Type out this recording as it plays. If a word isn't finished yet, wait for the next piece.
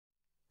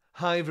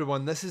Hi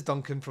everyone, this is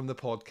Duncan from the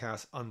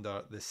podcast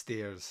Under the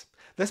Stairs.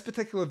 This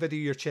particular video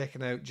you're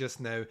checking out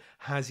just now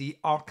has the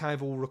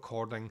archival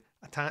recording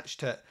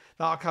attached to it.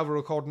 The archival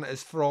recording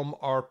is from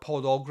our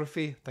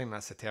podography, I think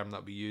that's the term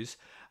that we use,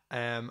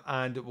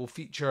 and it will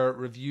feature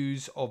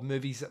reviews of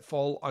movies that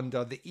fall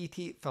under the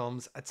 88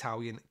 Films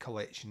Italian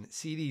Collection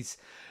series.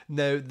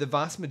 Now, the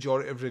vast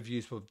majority of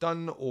reviews we've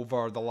done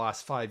over the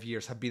last 5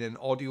 years have been in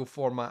audio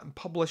format and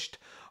published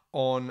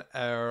on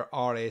our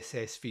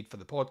RSS feed for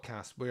the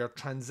podcast. We are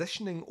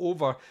transitioning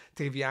over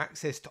to give you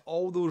access to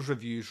all those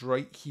reviews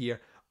right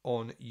here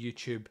on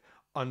YouTube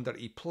under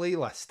a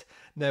playlist.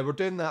 Now, we're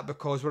doing that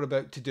because we're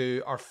about to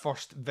do our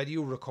first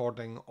video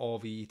recording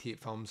of 88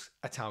 Films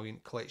Italian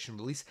Collection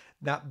release,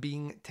 that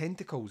being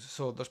Tentacles.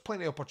 So there's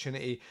plenty of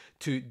opportunity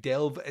to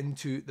delve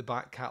into the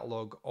back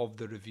catalogue of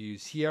the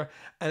reviews here.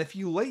 And if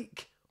you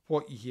like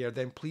what you hear,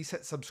 then please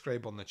hit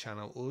subscribe on the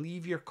channel,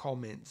 leave your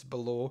comments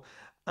below,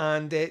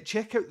 and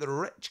check out the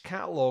rich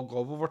catalogue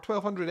of over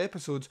 1,200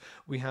 episodes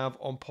we have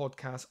on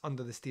podcasts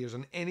Under the Stairs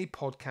on any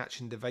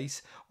podcatching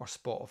device or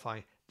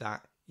Spotify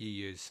that you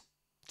use.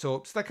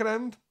 So stick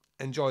around,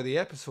 enjoy the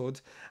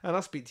episode, and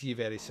I'll speak to you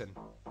very soon.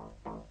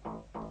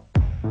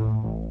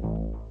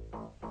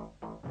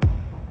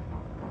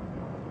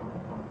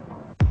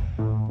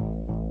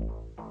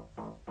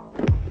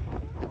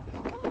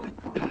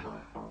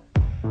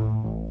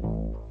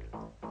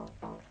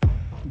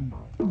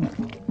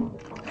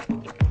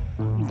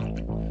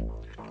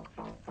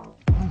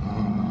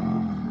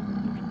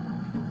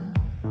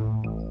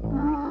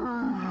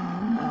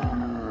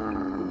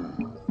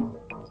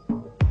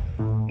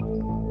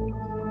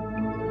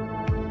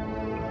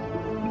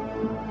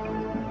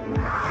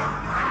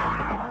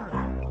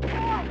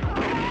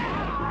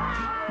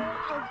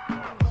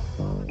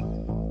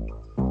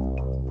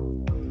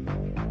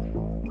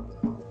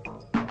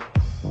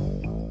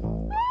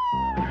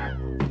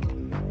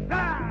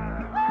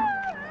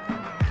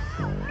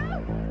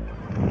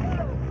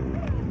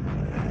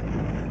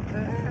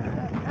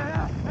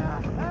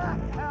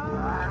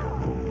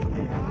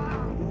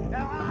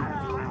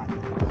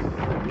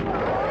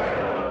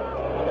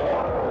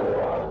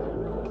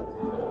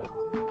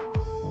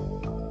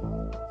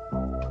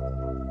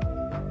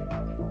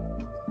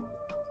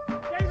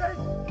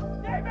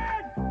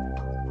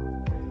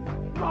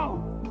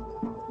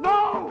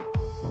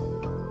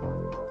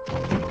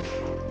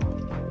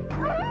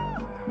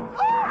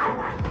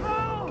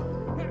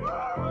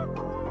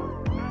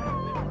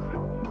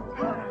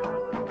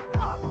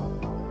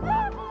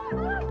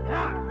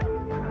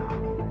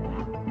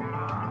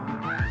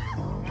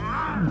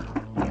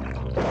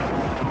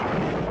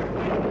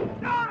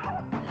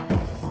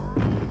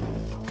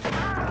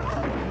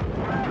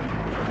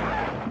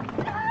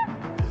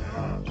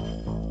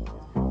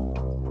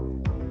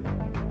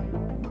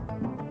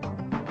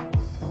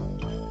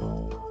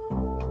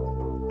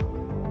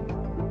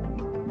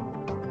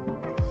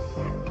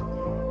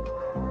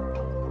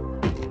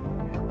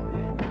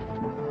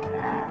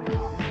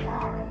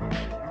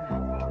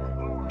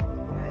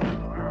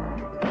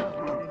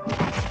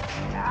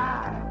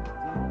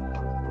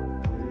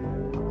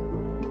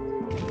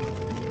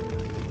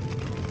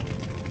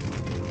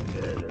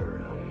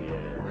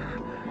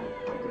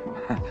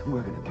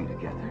 We're gonna be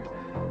together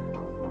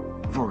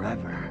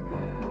forever.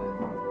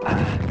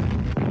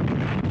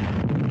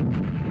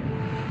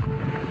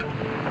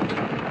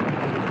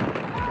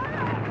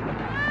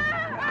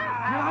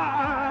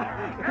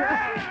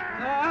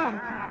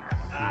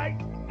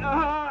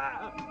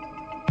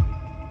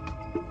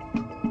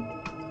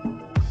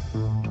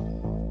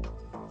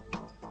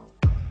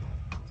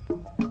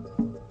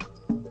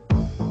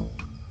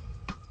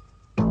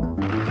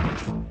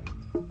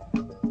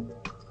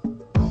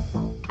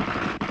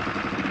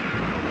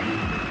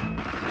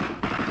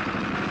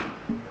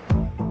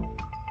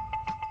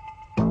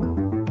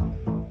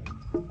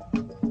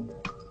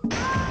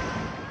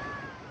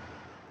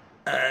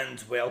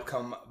 And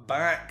welcome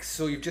back.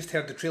 So you've just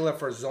heard the trailer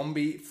for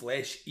Zombie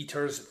Flesh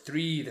Eaters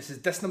 3. This is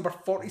disc number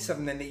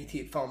 47 in the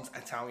 88 Films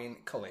Italian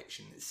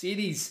Collection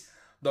series.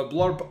 The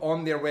blurb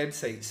on their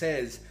website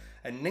says,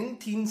 in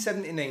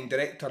 1979,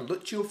 director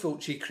Lucio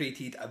Fulci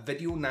created a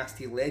video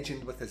nasty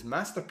legend with his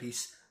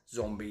masterpiece,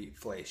 Zombie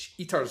Flesh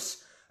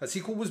Eaters. A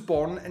sequel was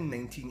born in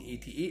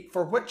 1988,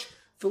 for which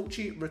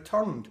Fulci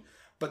returned.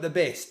 But the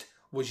best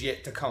was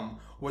yet to come,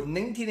 with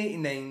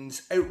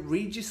 1989's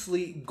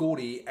outrageously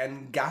gory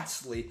and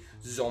ghastly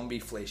Zombie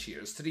Flesh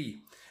Eaters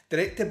 3.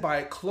 Directed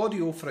by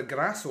Claudio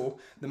Fragrasso,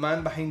 the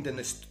man behind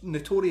the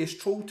notorious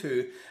Troll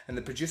 2 and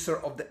the producer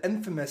of the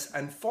infamous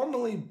and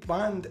formerly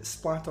banned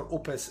splatter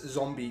opus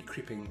Zombie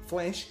Creeping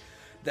Flesh,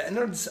 the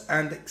innards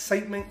and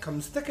excitement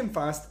comes thick and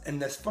fast in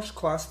this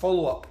first-class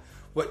follow-up,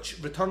 which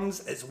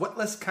returns its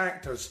witless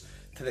characters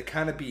to the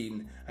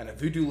Caribbean and a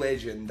voodoo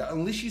legend that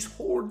unleashes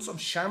hordes of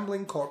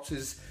shambling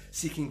corpses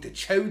seeking to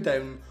chow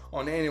down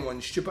on anyone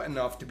stupid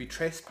enough to be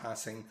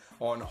trespassing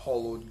on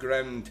hallowed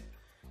ground.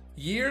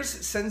 Years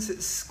since it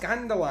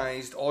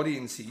scandalised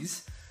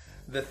audiences,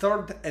 The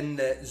third in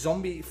the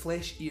Zombie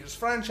Flesh Eaters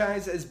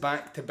franchise is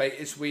back to bite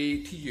its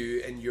way to you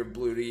in your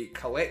Blu-ray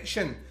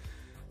collection.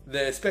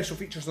 The special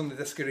features on the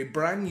disc are a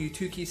brand new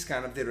 2K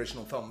scan of the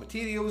original film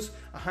materials,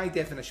 a high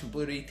definition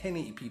Blu-ray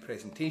 1080p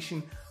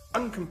presentation,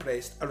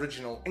 uncompressed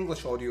original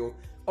English audio,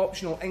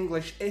 optional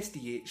English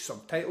SDH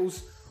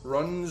subtitles,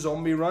 Run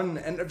Zombie Run,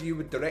 interview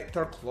with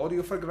director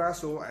Claudio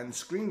Fragrasso and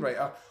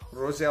screenwriter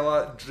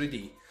Rosella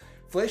Dridi,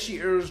 Flesh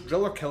Eaters,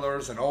 Driller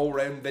Killers and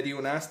all-round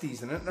video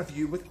nasties, an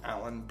interview with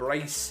Alan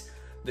Bryce,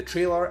 the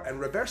trailer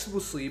and reversible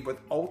sleeve with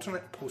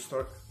alternate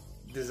poster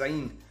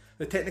design.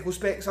 The technical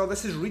specs are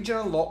this is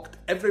regional locked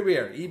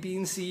everywhere, A, B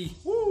and C,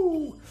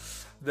 woo!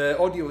 The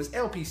audio is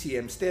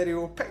LPCM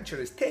stereo,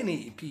 picture is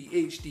 1080p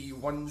HD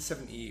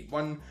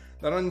 178.1,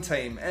 the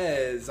runtime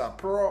is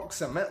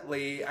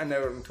approximately an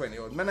hour and 20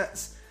 odd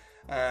minutes,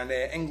 and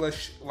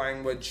English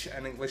language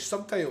and English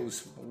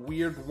subtitles.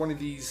 Weird one of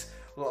these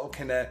little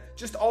kind of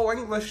just all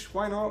English.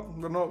 Why not?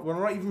 We're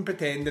not even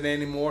pretending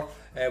anymore.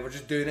 We're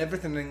just doing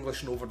everything in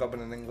English and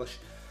overdubbing in English.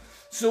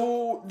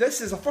 So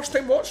this is a first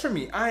time watch for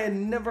me. I had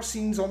never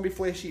seen Zombie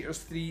Flesh Eaters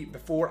 3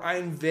 before. I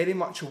am very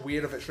much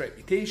aware of its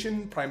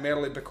reputation,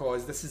 primarily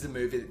because this is a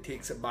movie that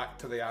takes it back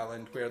to the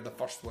island where the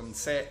first one's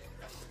set.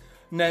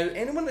 Now,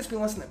 anyone that's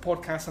been listening to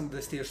podcasts Under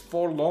the Stairs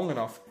for long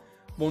enough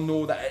will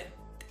know that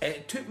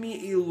it took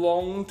me a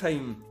long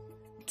time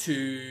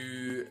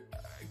to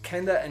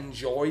kind of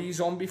enjoy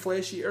Zombie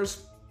Flesh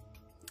Eaters.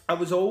 I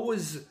was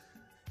always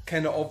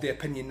kind of the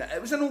opinion that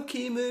it was an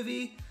okay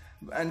movie,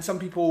 and some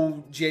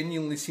people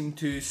genuinely seem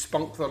to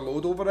spunk their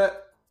load over it,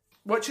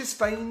 which is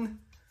fine,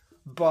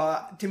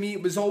 but to me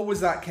it was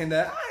always that kind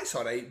of, it's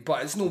alright,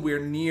 but it's nowhere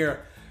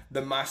near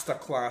the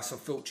masterclass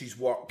of Fulci's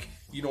work,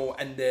 you know,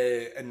 in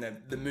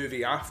the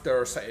movie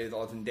after City of the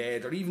Living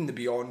Dead, or even The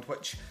Beyond,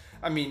 which,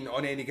 I mean,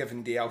 on any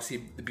given day, I'll say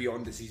The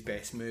Beyond is his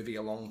best movie,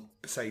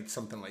 alongside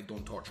something like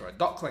Don't Torture a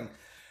Duckling.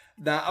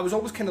 That I was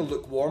always kind of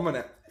lukewarm on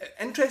it.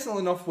 Interestingly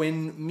enough,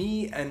 when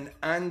me and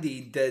Andy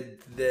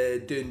did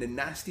doing the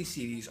Nasty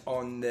series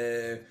on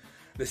the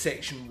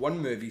Section 1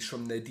 movies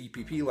from the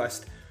DPP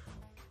list,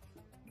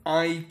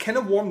 I kind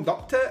of warmed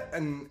up to it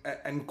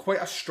in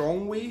quite a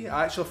strong way.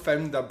 I actually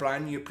found a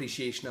brand new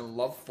appreciation and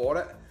love for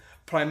it,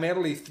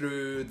 primarily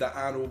through the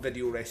Arrow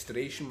video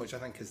restoration, which I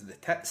think is the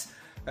tits.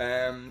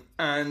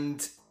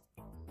 And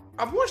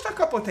I've watched it a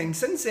couple of times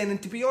since then,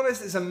 and to be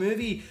honest, it's a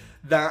movie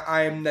that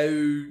I am now,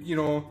 you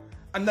know,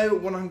 I'm now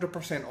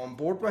 100% on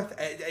board with.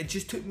 It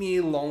just took me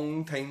a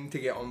long time to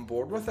get on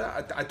board with it.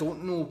 I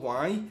don't know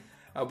why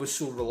I was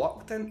so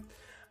reluctant.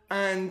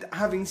 And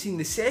having seen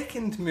the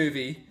second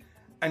movie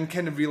and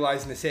kind of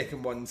realising the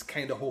second one's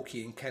kind of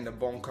hokey and kind of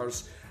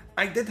bonkers,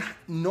 I did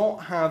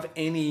not have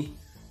any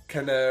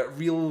kind of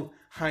real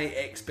high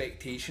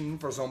expectation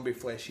for Zombie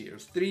Flesh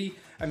Eaters 3.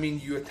 I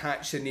mean, you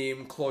attach the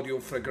name Claudio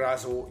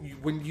Fragrasso.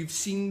 When you've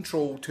seen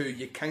Troll 2,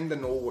 you kind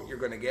of know what you're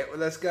going to get with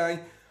this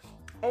guy.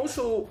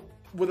 Also,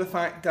 with the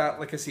fact that,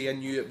 like I say, I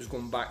knew it was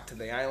going back to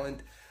the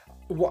island,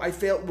 what I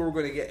felt we were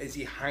going to get is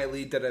a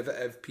highly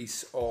derivative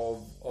piece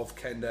of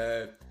kind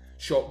of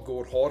shock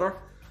gore horror.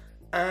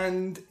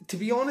 And to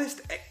be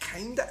honest, it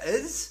kind of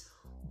is,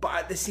 but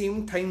at the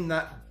same time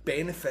that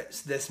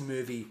benefits this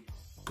movie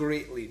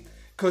greatly.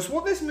 Because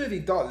what this movie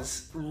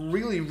does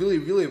really, really,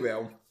 really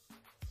well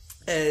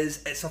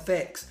is its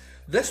effects.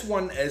 This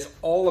one is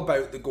all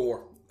about the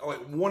gore,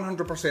 like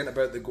 100%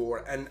 about the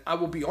gore. And I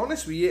will be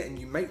honest with you, and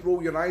you might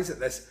roll your eyes at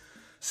this,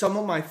 some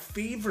of my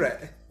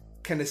favourite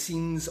kind of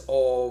scenes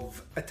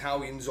of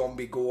Italian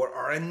zombie gore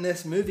are in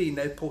this movie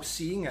now post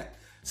seeing it.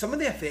 Some of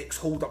the effects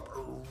hold up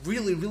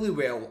really, really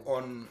well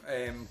on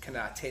kind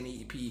of a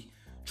 1080p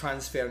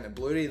transfer into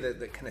Blu-ray.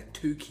 The kind of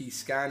 2K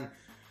scan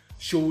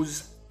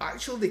shows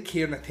actually the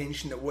care and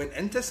attention that went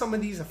into some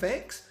of these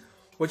effects,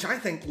 which I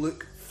think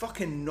look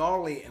fucking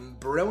gnarly and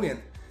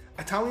brilliant.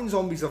 Italian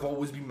zombies have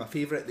always been my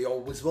favourite. They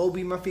always will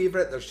be my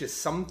favourite. There's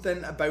just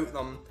something about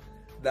them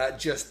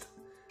that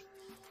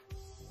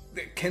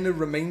kind of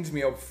reminds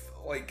me of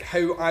like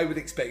how I would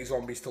expect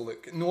zombies to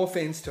look. No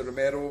offence to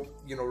Romero,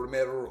 you know,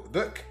 Romero wrote the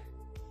book,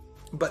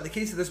 but in the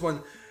case of this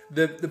one,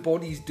 the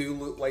bodies do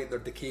look like they're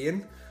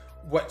decaying,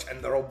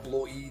 and they're all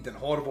bloated and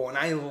horrible, and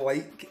I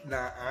like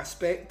that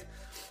aspect.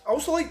 I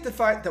also like the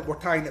fact that we're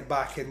tying it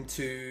back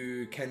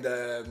into kind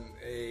of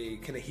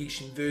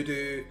Haitian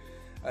voodoo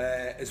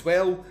as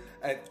well,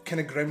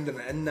 kind of grounding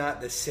it in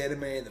the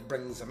ceremony that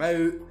brings them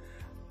out,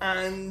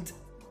 and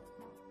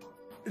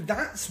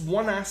that's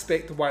one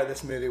aspect of why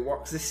this movie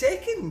works. The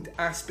second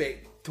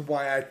aspect to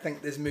why I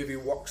think this movie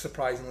works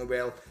surprisingly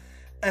well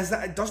is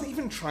that it doesn't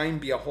even try and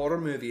be a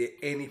horror movie at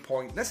any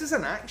point. This is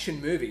an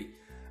action movie.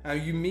 Now,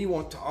 you may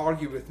want to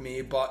argue with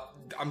me, but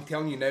I'm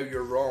telling you now,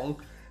 you're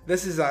wrong.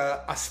 This is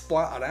a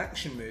splatter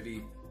action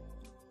movie,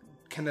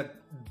 kind of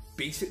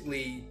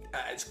basically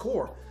at its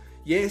core.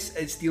 Yes,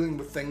 it's dealing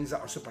with things that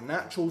are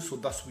supernatural, so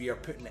thus we are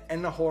putting it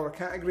in a horror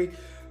category,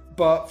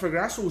 but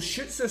Fragrasso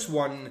shoots this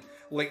one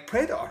like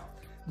Predator.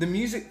 The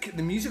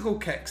musical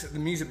kicks, the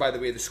music, by the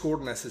way, the score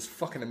in this is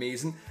fucking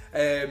amazing.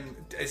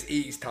 It's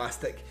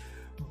 80s-tastic.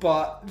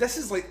 But this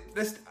is like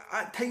this.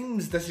 At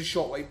times, this is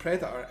shot like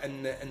Predator,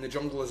 and the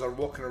junglers are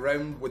walking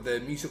around with the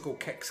musical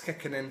kicks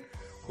kicking in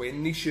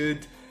when they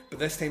should. But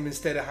this time,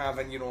 instead of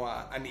having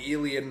an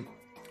alien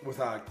with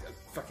a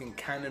fucking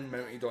cannon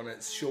mounted on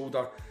its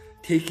shoulder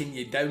taking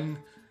you down,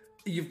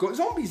 you've got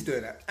zombies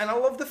doing it. And I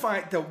love the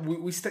fact that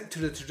we stick to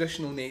the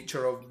traditional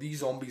nature of these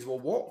zombies will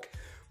walk.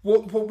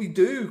 What we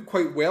do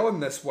quite well in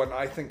this one,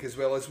 I think, as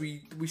well, is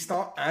we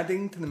start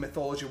adding to the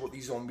mythology of what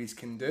these zombies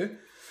can do.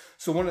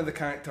 So one of the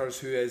characters,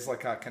 who is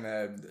like a kind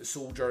of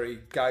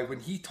soldiery guy,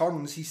 when he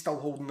turns, he's still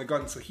holding the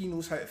gun, so he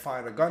knows how to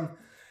fire a gun,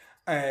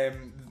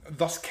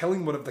 thus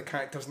killing one of the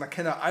characters.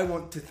 And I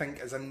want to think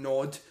as a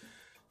nod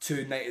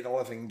to Night of the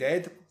Living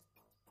Dead.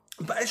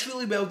 But it's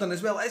really well done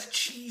as well. It's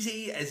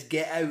cheesy as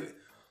Get Out,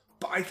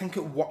 but I think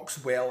it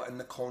works well in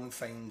the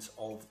confines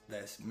of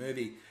this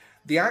movie.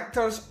 The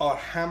actors are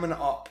hamming it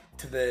up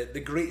to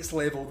the greatest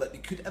level that they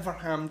could ever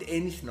hammed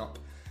anything up.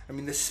 I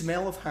mean, the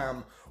smell of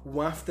ham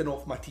wafting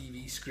off my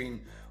TV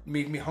screen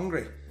made me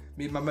hungry,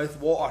 made my mouth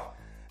water.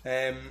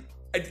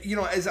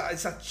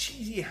 It's a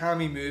cheesy,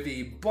 hammy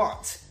movie,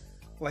 but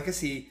like I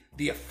say,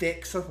 the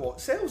effects are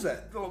what sells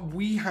it.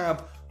 We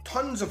have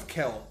tons of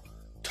kill,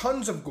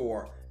 tons of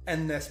gore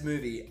in this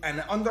movie, and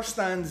it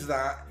understands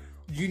that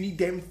you need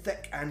them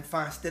thick and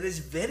fast. There is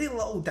very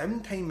little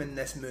downtime in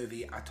this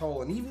movie at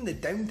all, and even the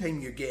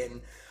downtime you're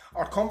getting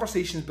are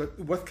conversations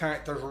with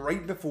characters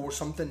right before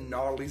something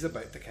gnarly is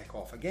about to kick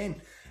off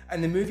again.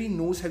 And the movie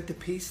knows how to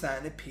pace that,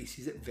 and it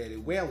paces it very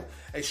well.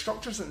 It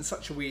structures it in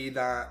such a way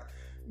that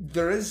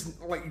there is,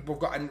 like, we've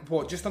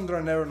got just under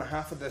an hour and a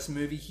half of this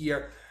movie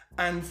here,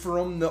 and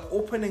from the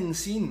opening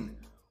scene,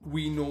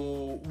 we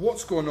know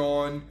what's going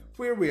on,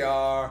 where we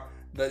are,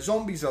 the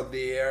zombies are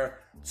there,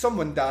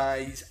 someone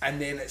dies, and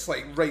then it's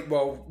like, right,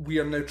 well, we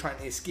are now trying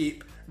to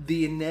escape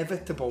the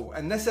inevitable.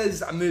 And this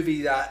is a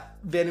movie that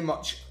very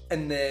much,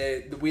 in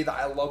the way that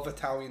I love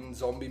Italian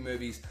zombie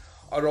movies,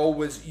 are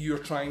always, you're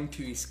trying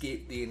to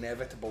escape the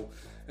inevitable.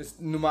 It's,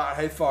 no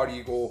matter how far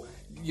you go,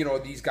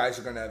 these guys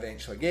are going to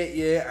eventually get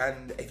you,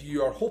 and if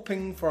you are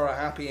hoping for a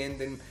happy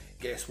ending,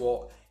 guess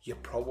what? You're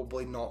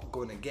probably not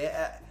going to get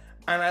it.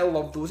 And I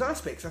love those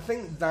aspects. I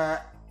think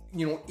that,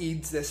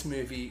 aids this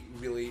movie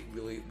really,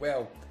 really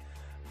well.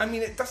 I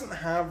mean, it doesn't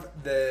have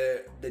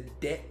the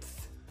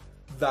depth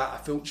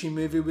that a Fulci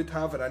movie would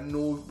have, and I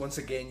know, once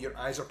again, your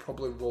eyes are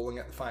probably rolling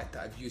at the fact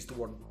that I've used the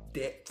word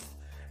depth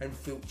and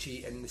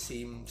Fulci in the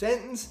same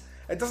sentence.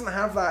 It doesn't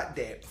have that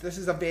depth. This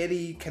is a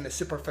very kind of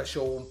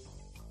superficial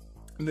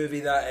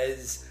movie that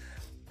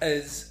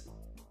is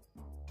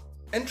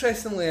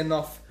interestingly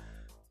enough,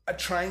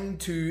 trying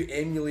to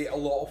emulate a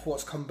lot of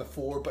what's come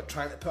before, but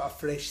trying to put a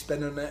fresh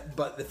spin on it.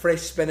 But the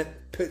fresh spin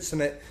it puts on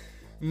it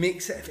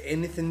makes it, if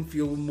anything,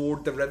 feel more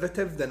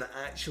derivative than it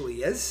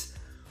actually is.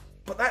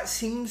 But that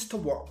seems to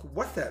work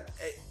with it.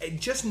 It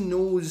just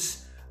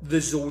knows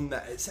the zone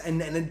that it's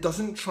in, and it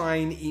doesn't try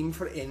and aim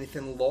for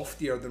anything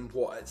loftier than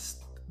what it's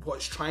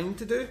trying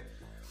to do.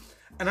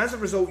 And as a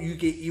result, you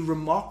get a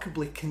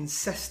remarkably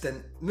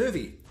consistent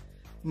movie.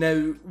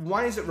 Now,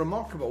 why is it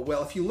remarkable?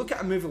 Well, if you look at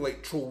a movie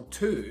like Troll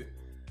 2,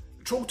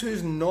 Troll 2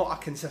 is not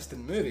a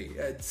consistent movie.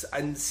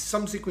 In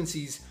some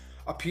sequences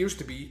appears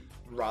to be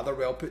rather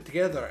well put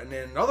together, and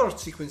then in other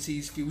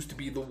sequences feels to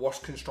be the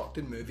worst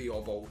constructed movie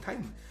of all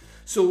time.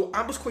 So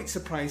I was quite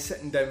surprised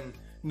sitting down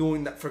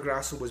knowing that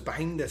Fragrasso was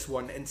behind this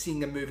one and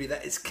seeing a movie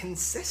that is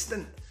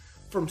consistent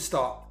from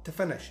start to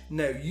finish.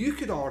 Now, you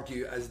could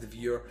argue as the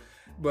viewer,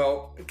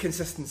 well,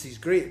 consistency is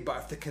great, but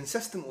if the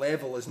consistent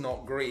level is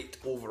not great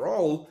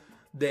overall,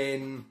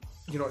 then,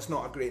 it's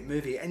not a great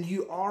movie. And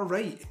you are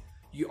right.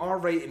 You are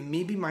right, and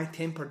maybe my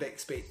tempered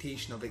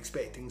expectation of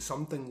expecting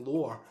something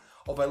lower,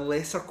 of a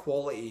lesser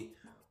quality,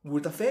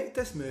 would affect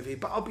this movie.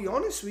 But I'll be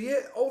honest with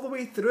you, all the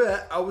way through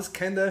it, I was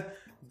kind of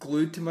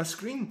glued to my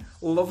screen,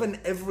 loving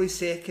every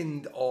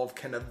second of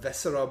kind of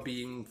viscera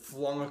being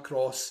flung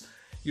across,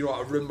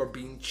 a room or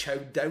being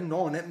chowed down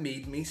on. It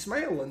made me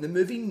smile, and the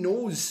movie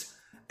knows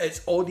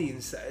its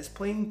audience that it's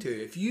playing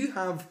to. If you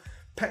have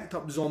picked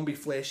up Zombie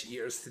Flesh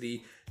Eaters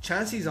 3,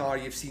 chances are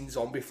you've seen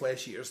Zombie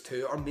Flesh Eaters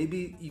 2, or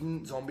maybe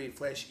even Zombie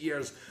Flesh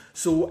Eaters,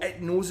 so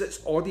it knows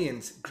its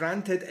audience.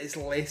 Granted, it's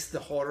less the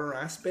horror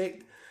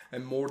aspect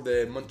and more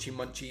the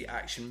munchy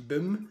action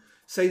boom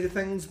side of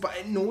things, but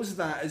it knows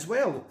that as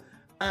well.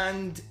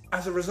 And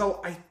as a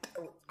result,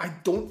 I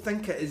don't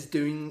think it is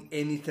doing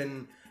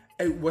anything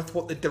out with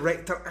what the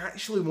director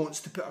actually wants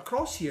to put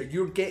across here.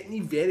 You're getting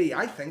a very,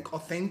 I think,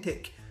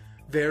 authentic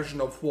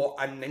version of what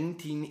a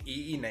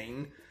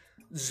 1989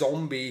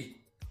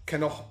 zombie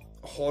kind of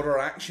horror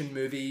action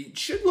movie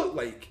should look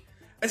like.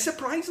 It's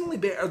surprisingly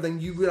better than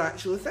you would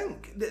actually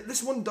think.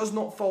 This one does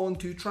not fall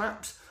into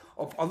traps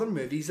of other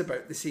movies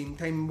about the same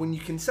time. When you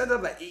consider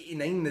that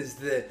 89 is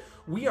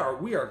we are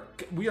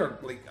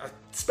like a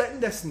spitting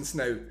distance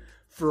now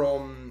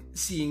from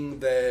seeing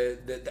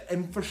the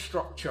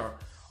infrastructure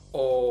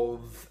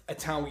of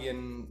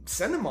Italian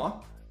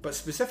cinema, but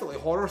specifically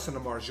horror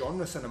cinema or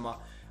genre cinema,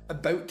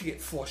 about to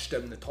get flushed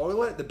down the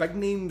toilet. The big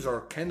names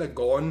are kind of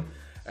gone,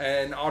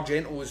 and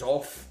Argento is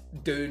off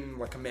doing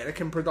like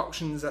American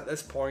productions at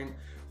this point.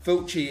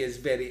 Fulci is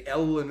very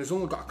ill and has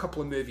only got a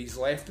couple of movies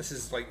left. This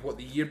is like what,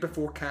 the year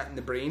before Cat in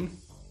the Brain,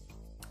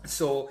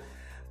 so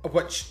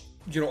which,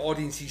 you know,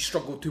 audiences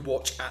struggled to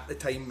watch at the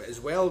time as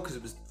well because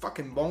it was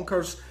fucking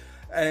bonkers.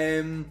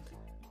 And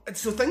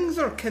so things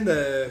are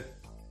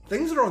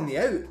on the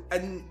out,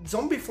 and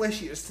Zombie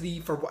Flesh Eaters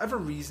 3 for whatever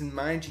reason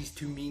manages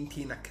to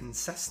maintain a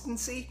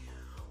consistency,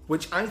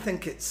 which I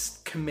think it's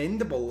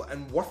commendable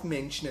and worth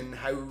mentioning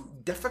how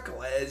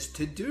difficult it is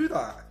to do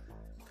that.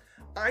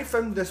 I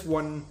found this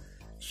one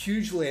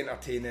hugely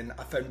entertaining.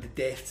 I found the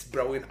deaths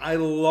brilliant. I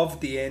loved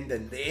the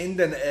ending. The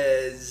ending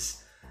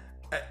is,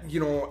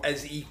 you know,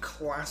 is a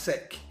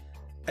classic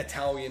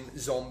Italian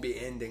zombie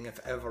ending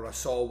if ever I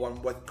saw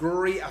one, with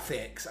great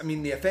effects. I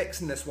mean, the effects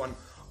in this one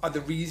are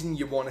the reason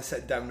you want to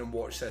sit down and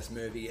watch this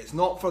movie. It's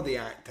not for the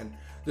acting.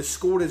 The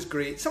score is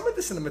great. Some of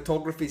the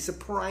cinematography is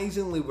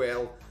surprisingly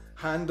well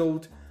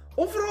handled.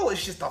 Overall,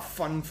 it's just a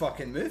fun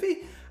fucking movie.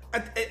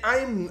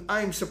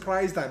 I'm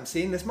surprised I'm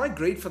saying this. My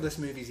grade for this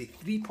movie is a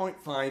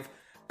 3.5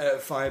 out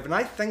of 5, and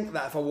I think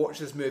that if I watch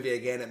this movie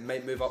again, it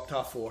might move up to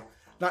a 4.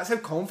 That's how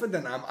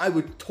confident I am. I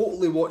would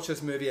totally watch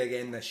this movie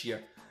again this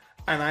year,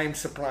 and I'm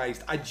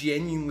surprised. I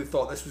genuinely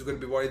thought this was going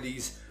to be one of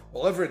these,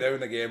 well, every now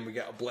and again we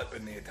get a blip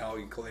in the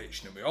Italian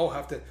collection and we all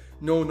have to...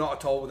 No, not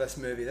at all with this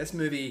movie. This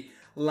movie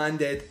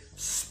landed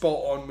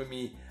spot on with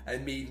me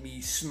and made me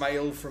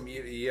smile from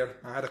ear to ear.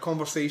 I had a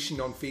conversation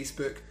on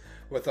Facebook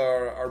with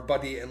our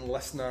buddy and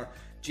listener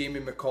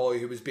Jamie McCauley,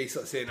 who was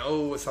basically saying,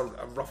 oh, it's a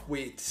rough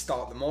way to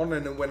start the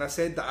morning, and when I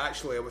said that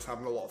actually I was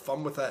having a lot of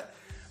fun with it,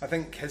 I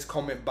think his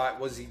comment back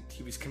was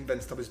he was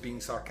convinced I was being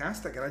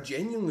sarcastic, and I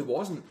genuinely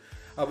wasn't.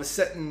 I was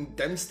sitting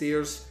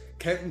downstairs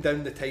counting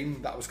down the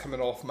time that I was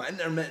coming off my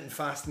intermittent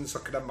fasting so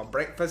I could have my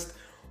breakfast,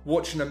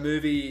 watching a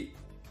movie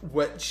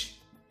which,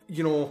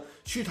 you know,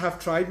 should have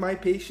tried my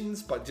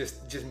patience, but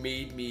just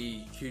made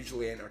me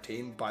hugely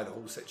entertained by the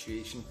whole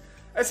situation.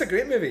 It's a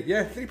great movie,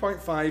 yeah,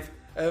 3.5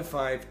 out of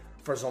 5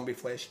 for Zombie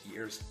Flesh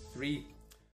Eaters 3.